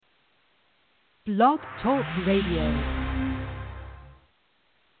Blog Talk Radio.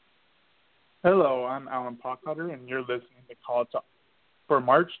 Hello, I'm Alan Pockhutter, and you're listening to CallTalk for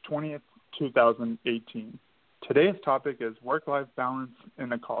March 20th, 2018. Today's topic is work-life balance in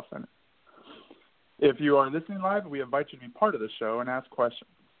the call center. If you are listening live, we invite you to be part of the show and ask questions.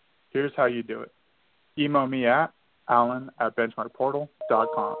 Here's how you do it. Email me at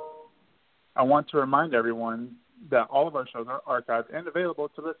alan@benchmarkportal.com. I want to remind everyone that all of our shows are archived and available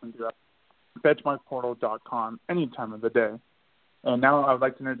to listen to at benchmarkportal.com any time of the day. And now I would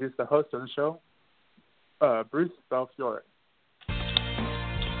like to introduce the host of the show, Bruce Belfiore.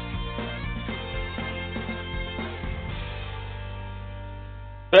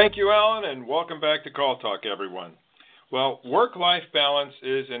 Thank you, Alan, and welcome back to Call Talk, everyone. Well, work-life balance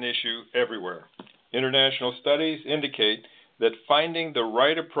is an issue everywhere. International studies indicate that finding the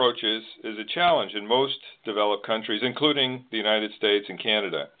right approaches is a challenge in most developed countries, including the United States and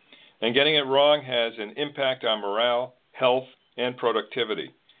Canada. And getting it wrong has an impact on morale, health, and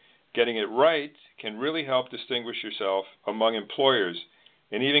productivity. Getting it right can really help distinguish yourself among employers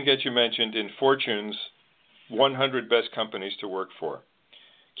and even get you mentioned in Fortune's 100 best companies to work for.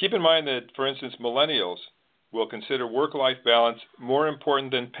 Keep in mind that, for instance, millennials will consider work-life balance more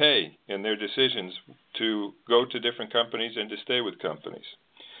important than pay in their decisions to go to different companies and to stay with companies.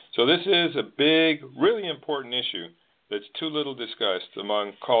 So this is a big, really important issue that's too little discussed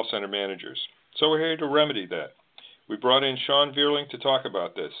among call center managers. So we're here to remedy that. We brought in Sean Vierling to talk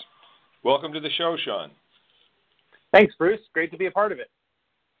about this. Welcome to the show, Sean. Thanks, Bruce. Great to be a part of it.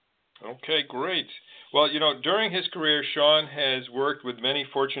 Okay, great. Well, during his career, Sean has worked with many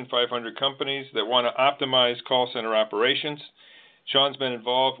Fortune 500 companies that want to optimize call center operations. Sean's been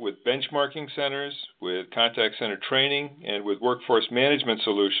involved with benchmarking centers, with contact center training, and with workforce management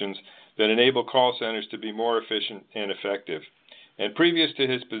solutions that enable call centers to be more efficient and effective. And previous to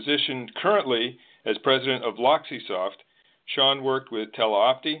his position currently as president of LoxySoft, Sean worked with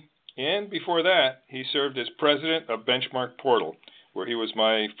Teleopti, and before that, he served as president of BenchmarkPortal, where he was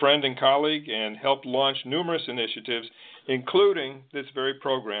my friend and colleague and helped launch numerous initiatives, including this very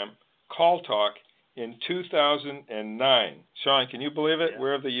program, CallTalk, in 2009. Sean, can you believe it? Yeah.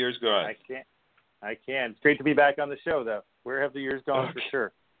 Where have the years gone? I can. It's great to be back on the show, though. Where have the years gone for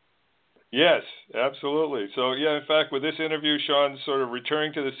sure? Yes, absolutely. So, in fact, with this interview, Sean's sort of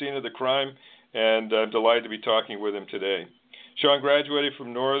returning to the scene of the crime, and I'm delighted to be talking with him today. Sean graduated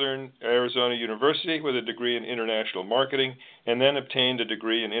from Northern Arizona University with a degree in international marketing and then obtained a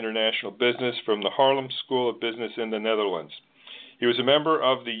degree in international business from the Haarlem School of Business in the Netherlands. He was a member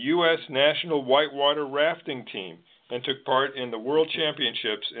of the U.S. National Whitewater Rafting Team and took part in the World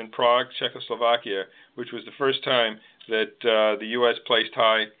Championships in Prague, Czechoslovakia, which was the first time that the U.S. placed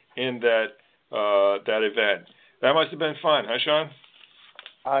high in that event. That must have been fun, huh, Sean?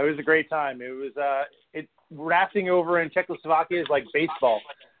 It was a great time. It was rafting over in Czechoslovakia is like baseball.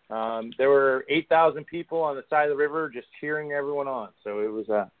 There were 8,000 people on the side of the river just cheering everyone on. So it was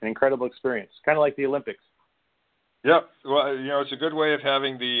an incredible experience, kind of like the Olympics. Yep. Well, it's a good way of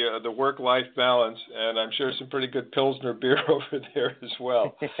having the work-life balance, and I'm sure some pretty good Pilsner beer over there as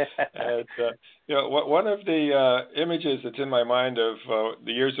well. And, one of the images that's in my mind of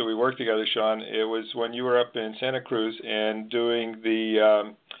the years that we worked together, Sean, it was when you were up in Santa Cruz and doing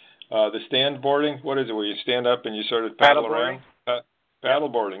the stand boarding. What is it, where you stand up and you sort of paddle around? Paddle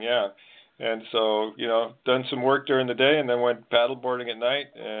boarding, yeah. And so, done some work during the day and then went paddle boarding at night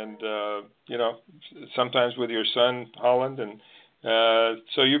and, sometimes with your son, Holland. And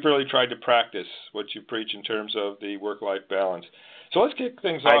so you've really tried to practice what you preach in terms of the work-life balance. So let's kick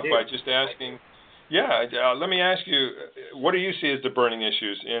things off by just asking, let me ask you, what do you see as the burning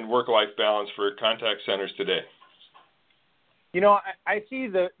issues in work-life balance for contact centers today? I see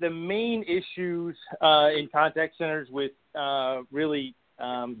the main issues in contact centers with really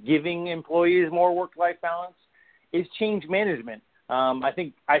giving employees more work-life balance is change management. I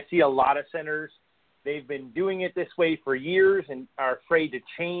think I see a lot of centers, they've been doing it this way for years and are afraid to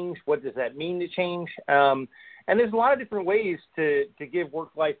change. What does that mean to change? And there's a lot of different ways to give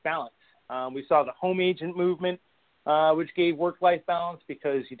work-life balance. We saw the home agent movement, which gave work-life balance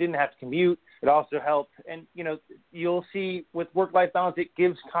because you didn't have to commute. It also helped. And, you'll see with work-life balance, it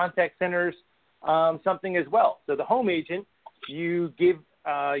gives contact centers something as well. So the home agent, you give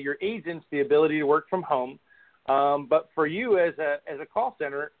your agents the ability to work from home. But for you as a call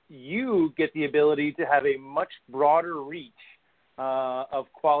center, you get the ability to have a much broader reach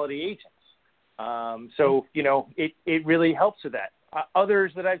of quality agents. So, it really helps with that.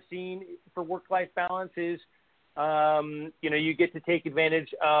 Others that I've seen for work-life balance is, you get to take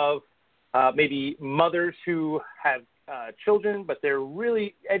advantage of maybe mothers who have children, but they're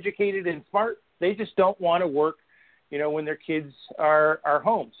really educated and smart. They just don't want to work, when their kids are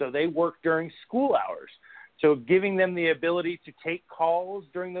home. So they work during school hours. So giving them the ability to take calls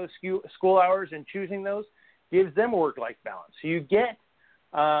during those school hours and choosing those gives them a work-life balance. So you get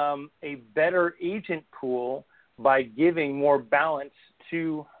a better agent pool by giving more balance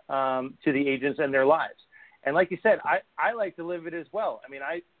to the agents and their lives. And like you said, I like to live it as well. I mean,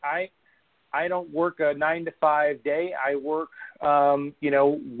 I don't work a 9-to-5 day. I work,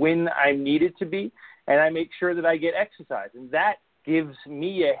 when I'm needed to be, and I make sure that I get exercise. And that gives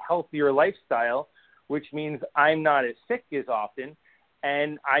me a healthier lifestyle, which means I'm not as sick as often,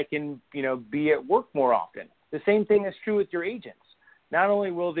 and I can, be at work more often. The same thing is true with your agents. Not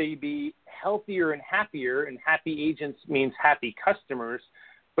only will they be healthier and happy agents means happy customers,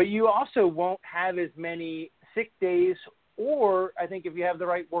 but you also won't have as many sick days, or I think if you have the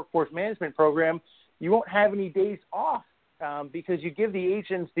right workforce management program, you won't have any days off because you give the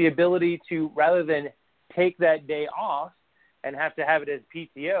agents the ability to, rather than take that day off and have to have it as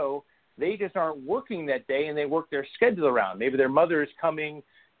PTO, they just aren't working that day and they work their schedule around. Maybe their mother is coming,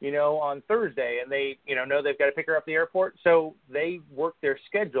 on Thursday and they, know they've got to pick her up at the airport. So they work their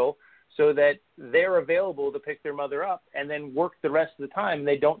schedule so that they're available to pick their mother up and then work the rest of the time. And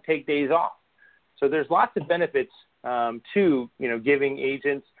they don't take days off. So there's lots of benefits to, giving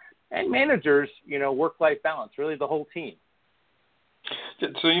agents and managers, work-life balance, really the whole team. So,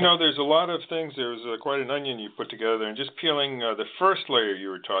 there's a lot of things. There's quite an onion you put together, and just peeling the first layer you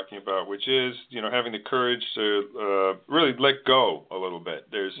were talking about, which is, having the courage to really let go a little bit.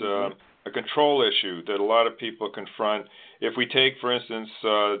 There's a control issue that a lot of people confront. If we take, for instance,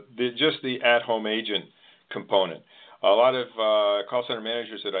 just the at-home agent component, a lot of call center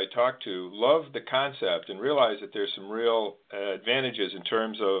managers that I talk to love the concept and realize that there's some real advantages in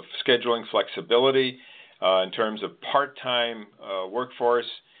terms of scheduling flexibility, in terms of part-time workforce,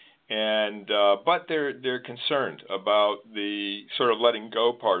 and but they're concerned about the sort of letting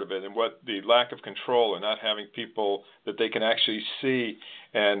go part of it and what the lack of control and not having people that they can actually see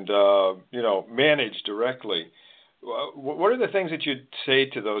and manage directly. What are the things that you'd say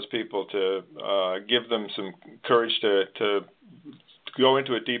to those people to give them some courage to go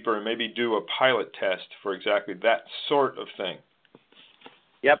into it deeper and maybe do a pilot test for exactly that sort of thing?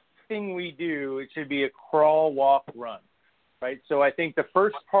 Yep. Thing we do, it should be a crawl, walk, run, right? So I think the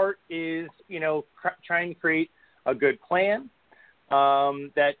first part is, trying to create a good plan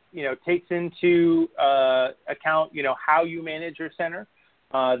that, takes into account, how you manage your center,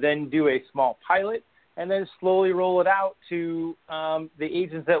 then do a small pilot, and then slowly roll it out to the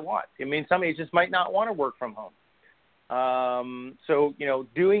agents that want. I mean, some agents might not want to work from home. So,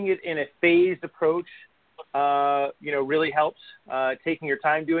 doing it in a phased approach, really helps, taking your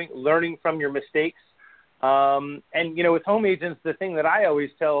time learning from your mistakes. And, with home agents, the thing that I always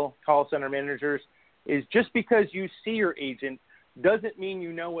tell call center managers is just because you see your agent doesn't mean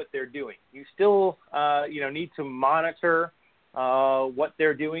you know what they're doing. You still, need to monitor what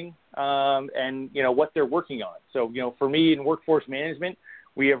they're doing and, what they're working on. So, for me in workforce management,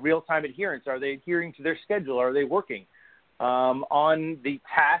 we have real-time adherence. Are they adhering to their schedule? Are they working on the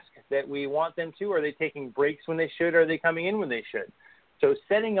task that we want them to? Are they taking breaks when they should? Are they coming in when they should? So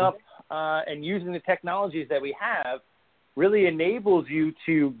setting up and using the technologies that we have really enables you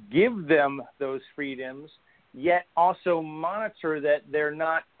to give them those freedoms, yet also monitor that they're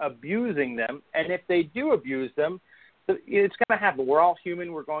not abusing them. And if they do abuse them, it's going to happen. We're all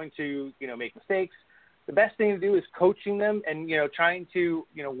human. We're going to, make mistakes. The best thing to do is coaching them and, trying to,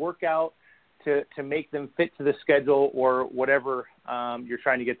 work out to make them fit to the schedule or whatever you're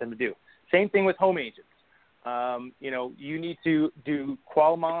trying to get them to do. Same thing with home agents. You need to do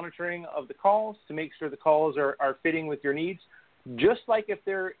qual monitoring of the calls to make sure the calls are fitting with your needs, just like if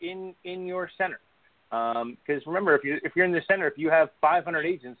they're in your center. Because remember, if you're in the center, if you have 500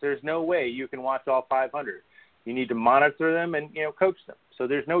 agents, there's no way you can watch all 500. You need to monitor them and, coach them. So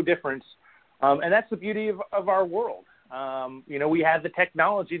there's no difference. And that's the beauty of our world. We have the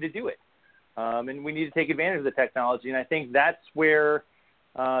technology to do it. And we need to take advantage of the technology. And I think that's where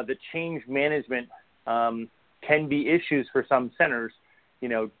the change management can be issues for some centers,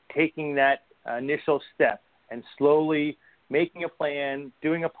 taking that initial step and slowly making a plan,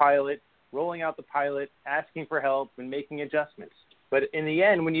 doing a pilot, rolling out the pilot, asking for help, and making adjustments. But in the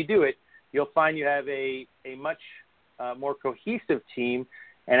end, when you do it, you'll find you have a much more cohesive team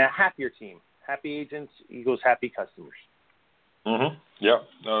and a happier team. Happy agents equals happy customers. Mm-hmm. Yeah,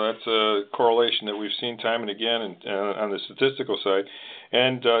 no, that's a correlation that we've seen time and again on the statistical side.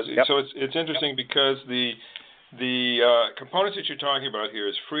 And so it's interesting because the components that you're talking about here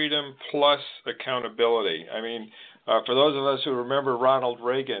is freedom plus accountability. I mean, For those of us who remember Ronald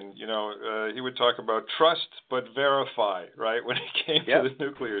Reagan, he would talk about trust but verify, right, when it came to the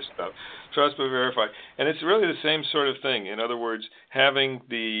nuclear stuff. Trust but verify. And it's really the same sort of thing. In other words, having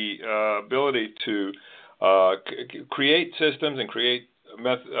the ability to create systems and create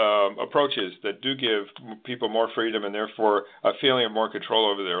approaches that do give people more freedom and therefore a feeling of more control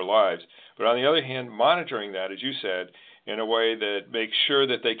over their lives. But on the other hand, monitoring that, as you said, in a way that makes sure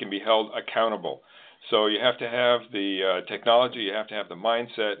that they can be held accountable. So you have to have the technology, you have to have the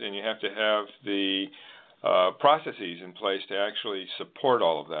mindset, and you have to have the processes in place to actually support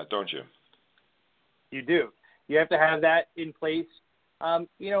all of that, don't you? You do. You have to have that in place, and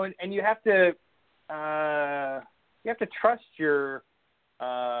you have to trust your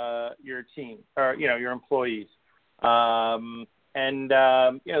team or your employees.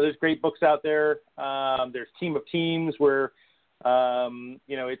 There's great books out there. There's Team of Teams where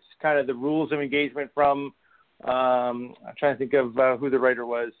it's kind of the rules of engagement from. I'm trying to think of who the writer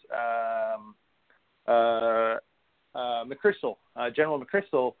was. McChrystal, General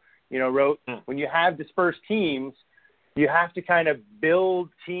McChrystal, wrote when you have dispersed teams, you have to kind of build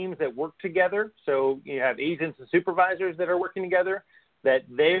teams that work together. So you have agents and supervisors that are working together, that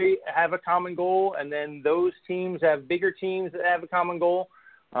they have a common goal, and then those teams have bigger teams that have a common goal.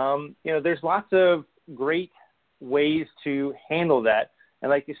 There's lots of great ways to handle that. And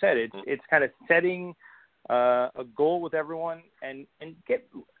like you said, it's kind of setting a goal with everyone and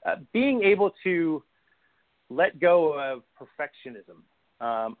being able to let go of perfectionism.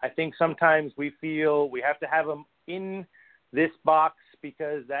 I think sometimes we feel we have to have them in this box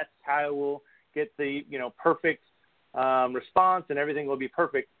because that's how we'll get the perfect response and everything will be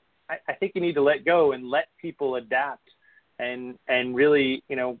perfect. I think you need to let go and let people adapt and really,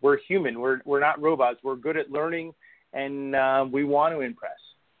 we're human. We're not robots. We're good at learning and we want to impress.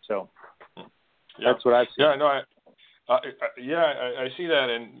 So that's what I've seen. Yeah, no, I see that.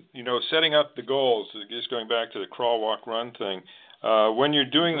 And, setting up the goals, just going back to the crawl, walk, run thing, when you're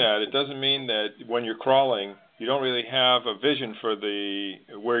doing that, it doesn't mean that when you're crawling, you don't really have a vision for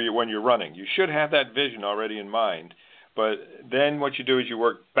when you're running. You should have that vision already in mind. But then what you do is you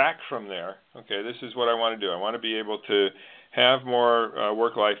work back from there. Okay, this is what I want to do. I want to be able to have more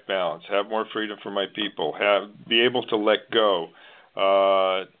work-life balance, have more freedom for my people, be able to let go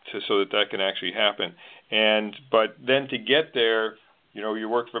so that can actually happen. But then to get there, you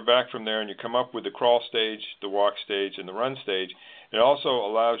work back from there and you come up with the crawl stage, the walk stage, and the run stage. It also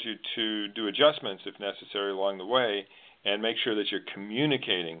allows you to do adjustments if necessary along the way and make sure that you're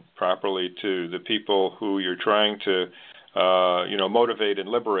communicating properly to the people who you're trying to motivate and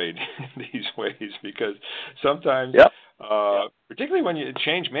liberate in these ways, because sometimes, particularly when you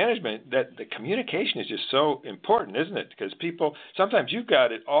change management, that the communication is just so important, isn't it? Because people, sometimes you've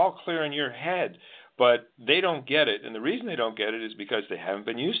got it all clear in your head, but they don't get it. And the reason they don't get it is because they haven't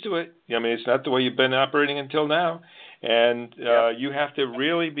been used to it. It's not the way you've been operating until now. And you have to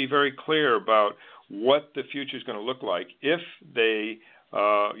really be very clear about what the future is going to look like if they,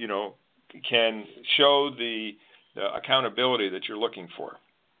 can show the accountability that you're looking for.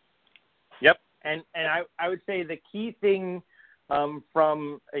 Yep. And I would say the key thing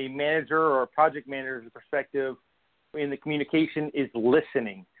from a manager or a project manager's perspective in the communication is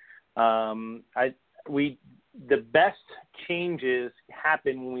listening. The best changes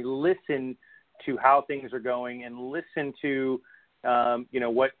happen when we listen to how things are going and listen to,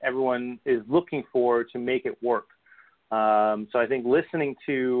 what everyone is looking for to make it work. So I think listening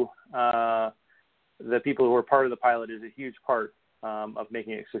to the people who are part of the pilot is a huge part of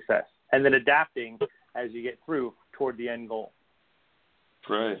making it a success. And then adapting as you get through toward the end goal.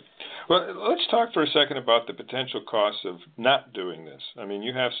 Great. Well, let's talk for a second about the potential costs of not doing this.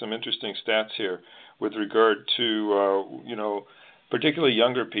 You have some interesting stats here with regard to, particularly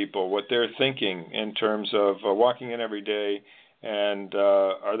younger people, what they're thinking in terms of walking in every day, and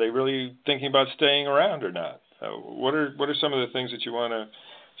are they really thinking about staying around or not? What are some of the things that you want to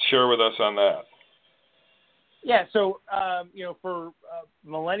share with us on that? Yeah, so, for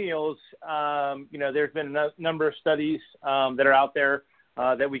millennials, there's been a number of studies that are out there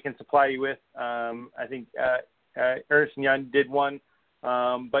that we can supply you with. I think Ernst & Young did one.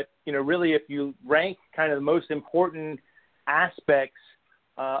 But, really, if you rank kind of the most important aspects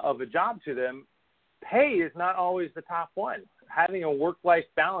of a job to them, pay is not always the top one. Having a work-life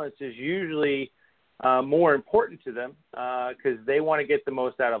balance is usually more important to them because they want to get the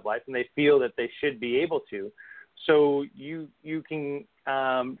most out of life and they feel that they should be able to. So you can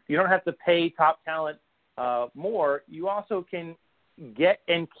you don't have to pay top talent more. You also can get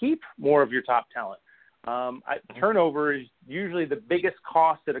and keep more of your top talent. Turnover is usually the biggest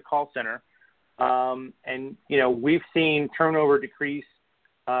cost at a call center. And, we've seen turnover decrease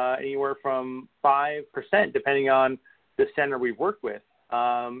anywhere from 5%, depending on the center we've worked with,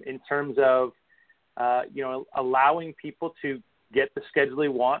 in terms of, allowing people to get the schedule they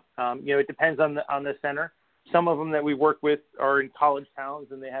want. It depends on the center. Some of them that we work with are in college towns,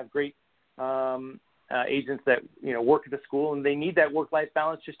 and they have great agents that, work at the school, and they need that work-life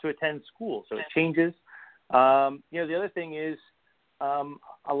balance just to attend school. So it changes. The other thing is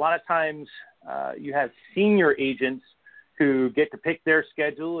a lot of times you have senior agents who get to pick their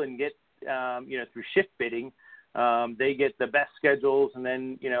schedule and get, through shift bidding, they get the best schedules, and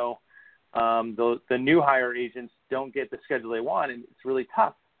then, the new hire agents don't get the schedule they want, and it's really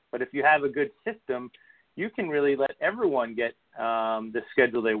tough. But if you have a good system, you can really let everyone get the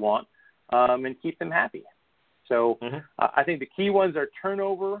schedule they want and keep them happy. So I think the key ones are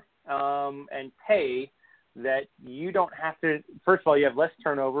turnover and pay, that you don't have to, first of all, you have less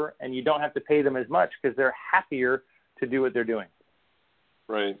turnover, and you don't have to pay them as much because they're happier to do what they're doing.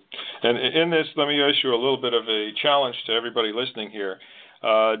 Right. And in this, let me ask you a little bit of a challenge to everybody listening here.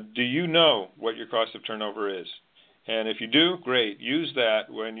 Do you know what your cost of turnover is? And if you do, great. Use that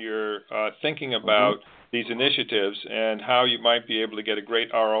when you're thinking about these initiatives and how you might be able to get a great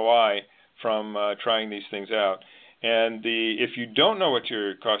ROI from trying these things out. And if you don't know what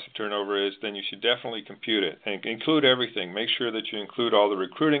your cost of turnover is, then you should definitely compute it and include everything. Make sure that you include all the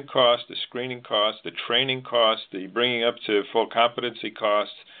recruiting costs, the screening costs, the training costs, the bringing up to full competency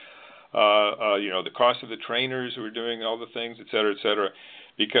costs, the cost of the trainers who are doing all the things, et cetera, et cetera.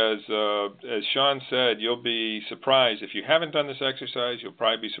 Because as Sean said, you'll be surprised. If you haven't done this exercise, you'll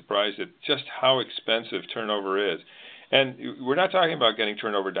probably be surprised at just how expensive turnover is. And we're not talking about getting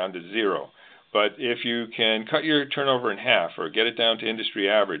turnover down to zero. But if you can cut your turnover in half or get it down to industry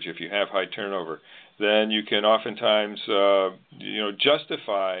average if you have high turnover, then you can oftentimes,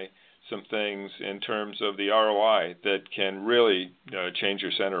 justify some things in terms of the ROI that can really change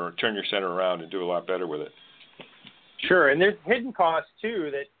your center or turn your center around and do a lot better with it. Sure, and there's hidden costs, too,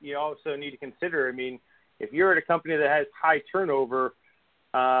 that you also need to consider. I mean, if you're at a company that has high turnover,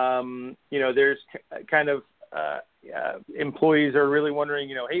 there's kind of employees are really wondering,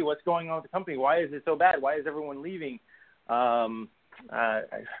 hey, what's going on with the company? Why is it so bad? Why is everyone leaving?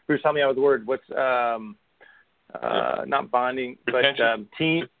 Bruce, help me out with the word. What's not bonding, retention. But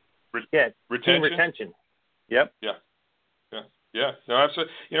team? Retention. Team retention. Yep. Yeah. No,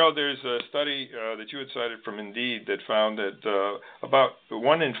 absolutely. There's a study that you had cited from Indeed that found that about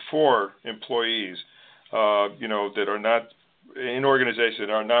 1 in 4 employees, that are not in organizations that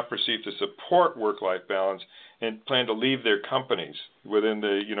are not perceived to support work-life balance and plan to leave their companies within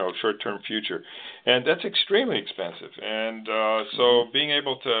the short-term future, and that's extremely expensive. And so being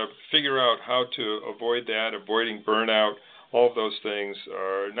able to figure out how to avoid that, avoiding burnout, all of those things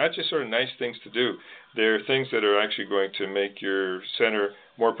are not just sort of nice things to do. They're things that are actually going to make your center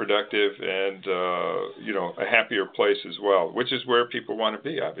more productive and a happier place as well, which is where people want to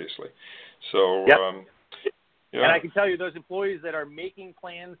be, obviously. So. Yep. Yeah. And I can tell you, those employees that are making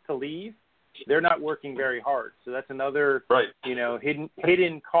plans to leave, they're not working very hard. So that's another,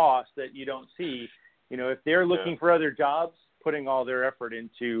 hidden cost that you don't see. If they're looking for other jobs, putting all their effort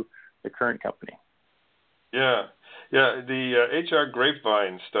into the current company. Yeah. The HR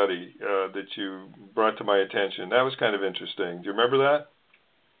Grapevine study that you brought to my attention, that was kind of interesting. Do you remember that?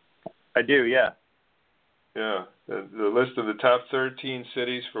 I do, yeah. Yeah. The list of the top 13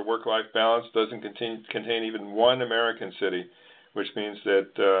 cities for work-life balance doesn't contain even one American city, which means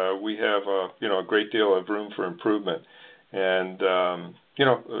that we have a great deal of room for improvement. And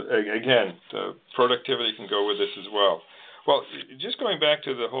again, productivity can go with this as well. Well, just going back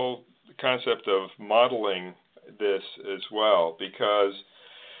to the whole concept of modeling this as well, because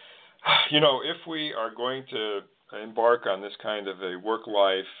if we are going to embark on this kind of a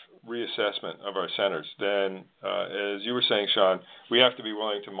work-life reassessment of our centers, then as you were saying, Sean, we have to be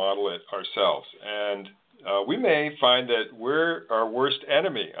willing to model it ourselves. And we may find that we're our worst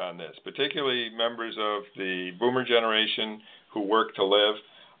enemy on this, particularly members of the boomer generation who work to live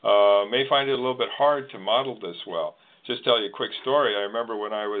may find it a little bit hard to model this well. Just tell you a quick story. I remember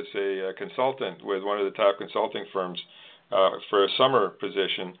when I was a consultant with one of the top consulting firms for a summer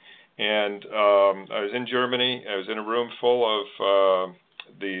position, and I was in Germany. I was in a room full of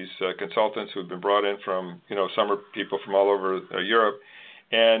these consultants who had been brought in from, summer people from all over Europe,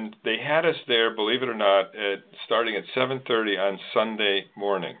 and they had us there, believe it or not, starting at 7:30 on Sunday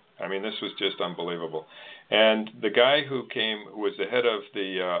morning. I mean, this was just unbelievable. And the guy who was the head of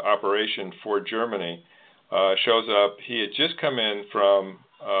the operation for Germany, shows up. He had just come in from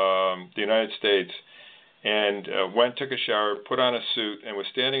the United States, and took a shower, put on a suit, and was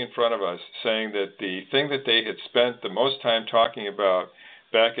standing in front of us saying that the thing that they had spent the most time talking about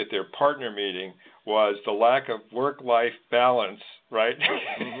back at their partner meeting was the lack of work-life balance, right,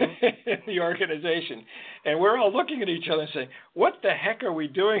 in the organization. And we're all looking at each other and saying, what the heck are we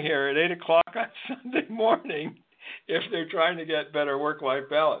doing here at 8 o'clock on Sunday morning if they're trying to get better work-life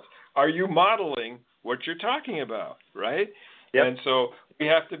balance? Are you modeling what you're talking about, right? Yep. And so we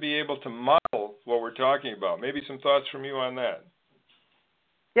have to be able to model what we're talking about. Maybe some thoughts from you on that.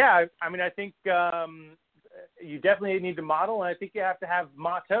 Yeah, I mean, I think you definitely need to model, and I think you have to have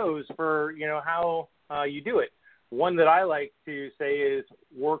mottos for, how you do it. One that I like to say is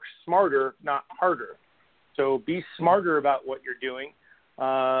work smarter, not harder. So be smarter about what you're doing.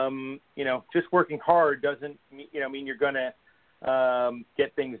 Just working hard doesn't mean you're going to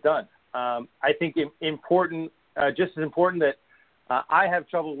get things done. I think important, just as important that I have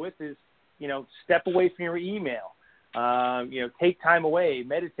trouble with is, step away from your email. Take time away,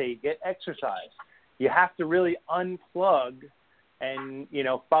 meditate, get exercise. You have to really unplug and,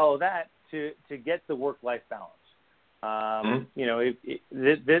 follow that to get the work-life balance.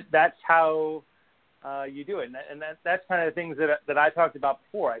 That's how you do it. And that's kind of the things that I talked about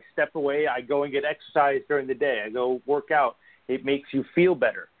before. I step away, I go and get exercise during the day. I go work out. It makes you feel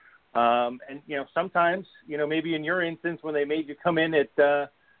better. And, sometimes, maybe in your instance when they made you come in at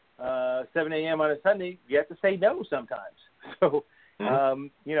 7 a.m. on a Sunday, you have to say no sometimes. So,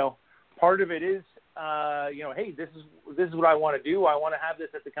 part of it is, hey, this is what I want to do. I want to have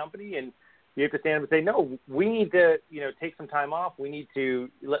this at the company, and you have to stand up and say, no, we need to, take some time off. We need to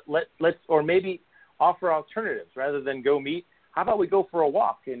let's, or maybe offer alternatives rather than go meet. How about we go for a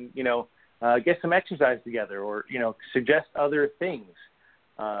walk and, get some exercise together, or, suggest other things.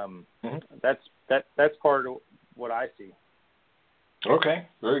 That's part of what I see. Okay,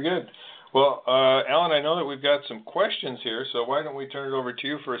 very good. Well, Alan, I know that we've got some questions here, so why don't we turn it over to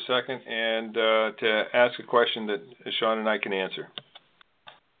you for a second and to ask a question that Sean and I can answer.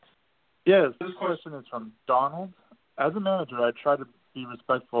 Yes, this question is from Donald. As a manager, I try to be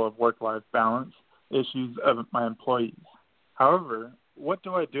respectful of work-life balance issues of my employees. However, what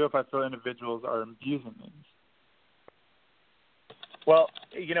do I do if I feel individuals are abusing these? Well,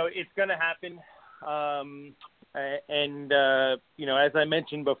 it's going to happen. As I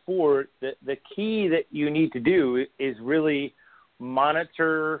mentioned before, the key that you need to do is really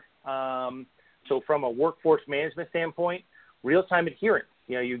monitor. So from a workforce management standpoint, real-time adherence.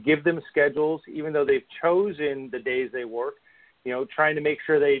 You give them schedules, even though they've chosen the days they work, trying to make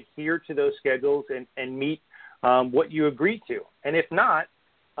sure they adhere to those schedules and meet what you agreed to. And if not,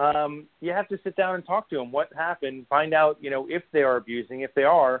 you have to sit down and talk to them. What happened? Find out, if they are abusing. If they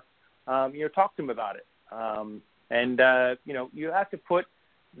are, talk to them about it. You have to put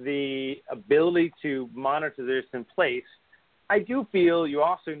the ability to monitor this in place. I do feel you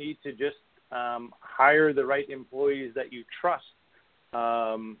also need to just hire the right employees that you trust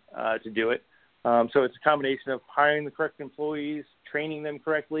to do it. So it's a combination of hiring the correct employees, training them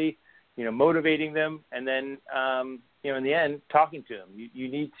correctly, motivating them, and then, in the end, talking to them. You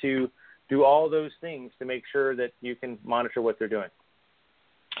need to do all those things to make sure that you can monitor what they're doing.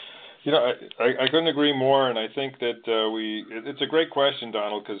 I couldn't agree more, and I think that it's a great question,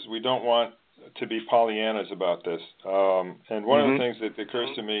 Donald, because we don't want to be Pollyannas about this. And one of the things that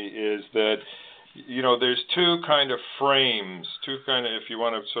occurs to me is that, there's two kind of frames, if you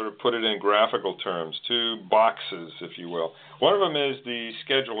want to sort of put it in graphical terms, two boxes, if you will. One of them is the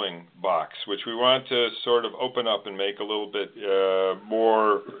scheduling box, which we want to sort of open up and make a little bit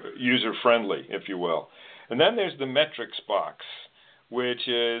more user-friendly, if you will. And then there's the metrics box, which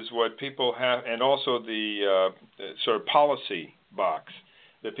is what people have, and also the sort of policy box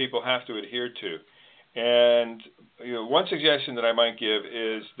that people have to adhere to. And one suggestion that I might give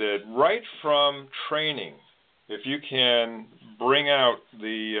is that right from training, if you can bring out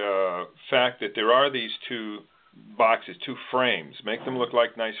the fact that there are these two boxes, two frames, make them look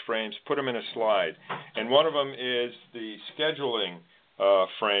like nice frames, put them in a slide. And one of them is the scheduling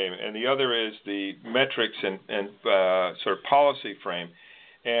frame, and the other is the metrics and sort of policy frame.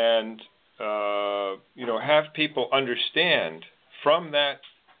 And, have people understand from that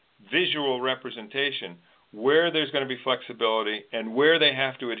visual representation where there's going to be flexibility and where they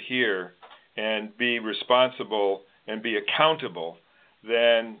have to adhere and be responsible and be accountable,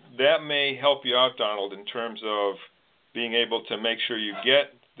 then that may help you out, Donald, in terms of being able to make sure you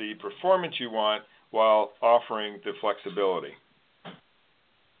get the performance you want while offering the flexibility.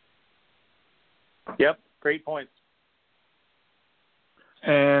 Yep, great points.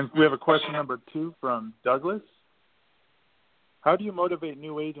 And we have a question number 2 from Douglas. How do you motivate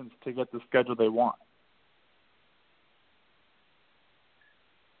new agents to get the schedule they want?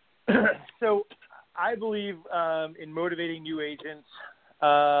 So I believe in motivating new agents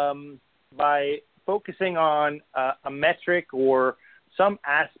by focusing on a metric or some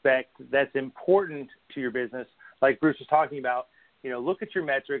aspect that's important to your business. Like Bruce was talking about, look at your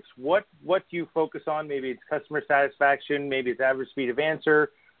metrics. What do you focus on? Maybe it's customer satisfaction. Maybe it's average speed of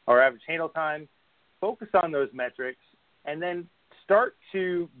answer or average handle time. Focus on those metrics and then start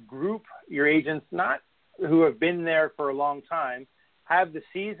to group your agents, not who have been there for a long time, have the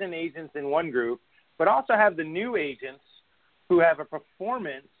seasoned agents in one group, but also have the new agents who have a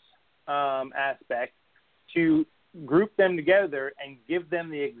performance aspect, to group them together and give them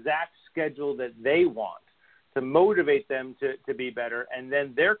the exact schedule that they want to motivate them to be better. And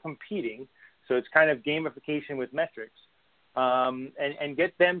then they're competing. So it's kind of gamification with metrics, and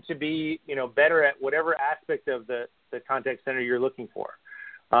get them to be, better at whatever aspect of the contact center you're looking for.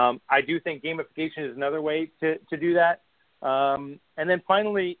 I do think gamification is another way to do that. And then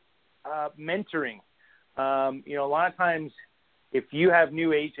finally, mentoring. A lot of times if you have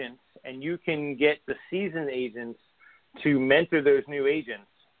new agents and you can get the seasoned agents to mentor those new agents,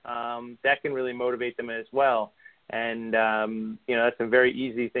 that can really motivate them as well. And, that's a very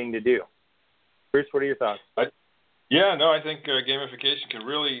easy thing to do. Bruce, what are your thoughts? I think gamification can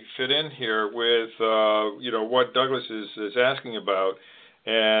really fit in here with, what Douglas is asking about.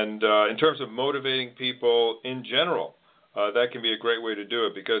 And in terms of motivating people in general, that can be a great way to do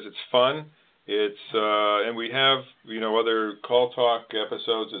it because it's fun. It's and we have other CallTalk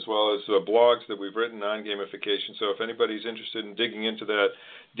episodes as well as blogs that we've written on gamification. So if anybody's interested in digging into that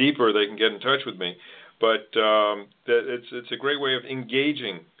deeper, they can get in touch with me. But it's a great way of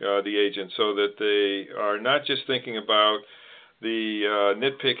engaging the agent so that they are not just thinking about the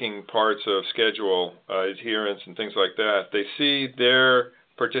nitpicking parts of schedule adherence and things like that. They see their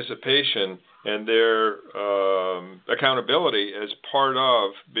participation and their accountability as part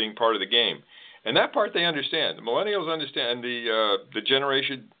of being part of the game. And that part they understand. The millennials understand. The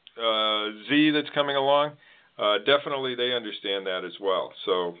Generation Z that's coming along, definitely they understand that as well.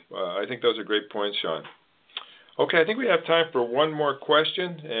 So I think those are great points, Sean. Okay, I think we have time for one more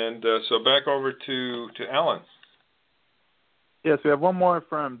question. And so back over to Alan. Yes, we have one more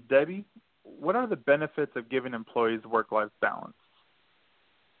from Debbie. What are the benefits of giving employees work-life balance?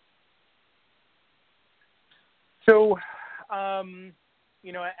 So,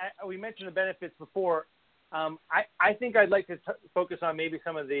 we mentioned the benefits before. I think I'd like to focus on maybe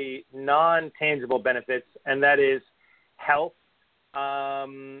some of the non-tangible benefits, and that is health.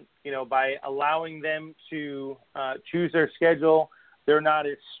 By allowing them to choose their schedule, they're not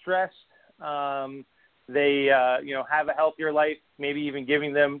as stressed. They, have a healthier life, maybe even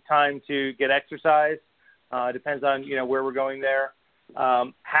giving them time to get exercise. Depends on, where we're going there.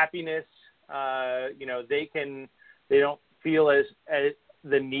 Happiness, they don't feel as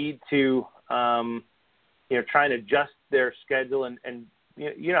the need to, try and adjust their schedule and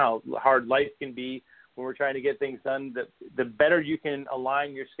how hard life can be when we're trying to get things done. The better you can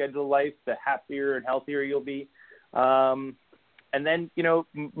align your schedule life, the happier and healthier you'll be. And then,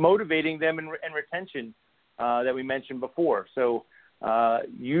 motivating them and retention that we mentioned before. So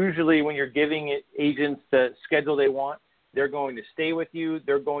usually when you're giving agents the schedule they want, they're going to stay with you.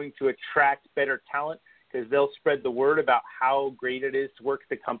 They're going to attract better talent because they'll spread the word about how great it is to work at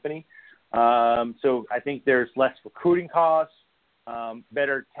the company. So I think there's less recruiting costs,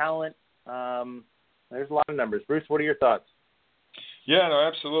 better talent. There's a lot of numbers. Bruce, what are your thoughts? Yeah, no,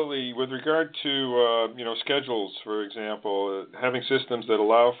 absolutely. With regard to, schedules, for example, having systems that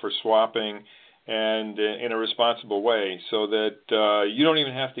allow for swapping and in a responsible way so that you don't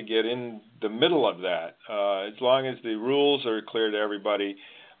even have to get in the middle of that. As long as the rules are clear to everybody.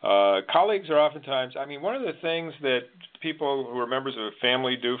 Colleagues are oftentimes, one of the things that people who are members of a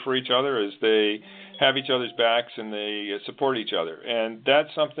family do for each other is they have each other's backs and they support each other. And that's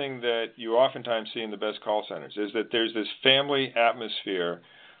something that you oftentimes see in the best call centers, is that there's this family atmosphere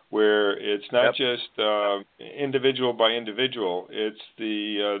where it's not just individual by individual, it's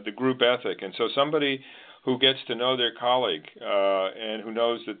the group ethic. And so somebody who gets to know their colleague and who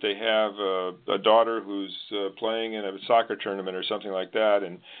knows that they have a daughter who's playing in a soccer tournament or something like that,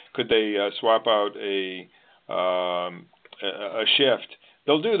 and could they swap out a shift,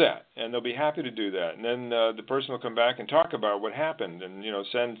 they'll do that, and they'll be happy to do that. And then the person will come back and talk about what happened and,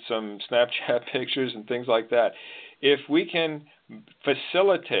 send some Snapchat pictures and things like that. If we can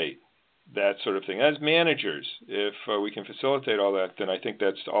facilitate that sort of thing, as managers, if we can facilitate all that, then I think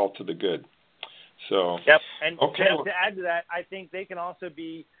that's all to the good. So, yep. And to add to that, I think they can also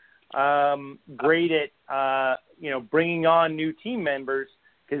be great at, bringing on new team members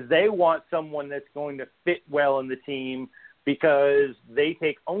because they want someone that's going to fit well in the team, because they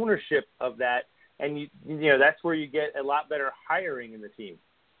take ownership of that, and you know that's where you get a lot better hiring in the team.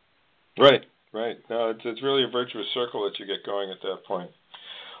 Right. No, it's really a virtuous circle that you get going at that point.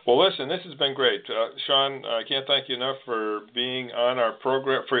 Well, listen, this has been great, Sean. I can't thank you enough for being on our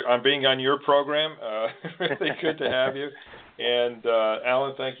program, being on your program. Really good to have you. And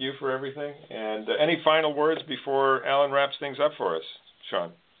Alan, thank you for everything. And any final words before Alan wraps things up for us,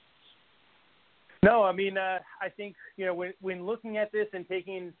 Sean? No, I mean, I think, you know, when looking at this and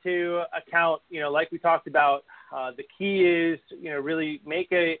taking into account, you know, like we talked about, the key is, you know, really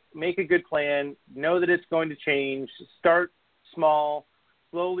make a good plan, know that it's going to change, start small,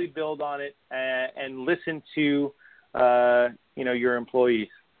 slowly build on it, and listen to, you know, your employees.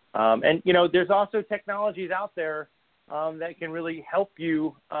 And, you know, there's also technologies out there that can really help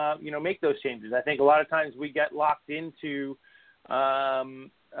you, you know, make those changes. I think a lot of times we get locked into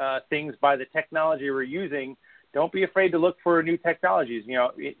things by the technology we're using. Don't be afraid to look for new technologies. You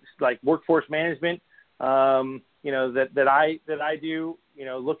know, it's like workforce management. You know that I do. You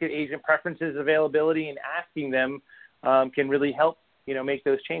know, look at agent preferences, availability, and asking them can really help. You know, make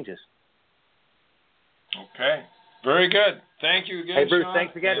those changes. Okay, very good. Thank you again, hey, Bruce. Sean.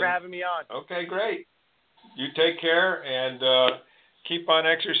 Thanks again for having me on. Okay, great. You take care and keep on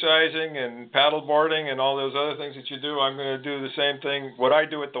exercising and paddleboarding and all those other things that you do. I'm going to do the same thing, what I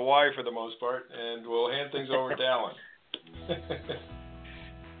do at the Y for the most part, and we'll hand things over to Alan.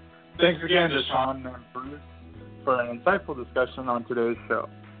 Thanks again to Sean and Bruce for an insightful discussion on today's show.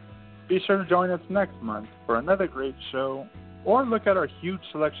 Be sure to join us next month for another great show, or look at our huge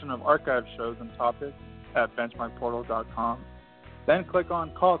selection of archive shows and topics at benchmarkportal.com. Then click on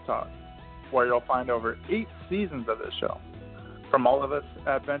CallTalk, where you'll find over 8 seasons of this show. From all of us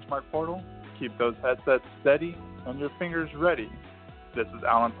at Benchmark Portal, keep those headsets steady and your fingers ready. This is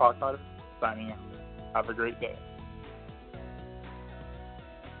Alan Pockhotter signing out. Have a great day.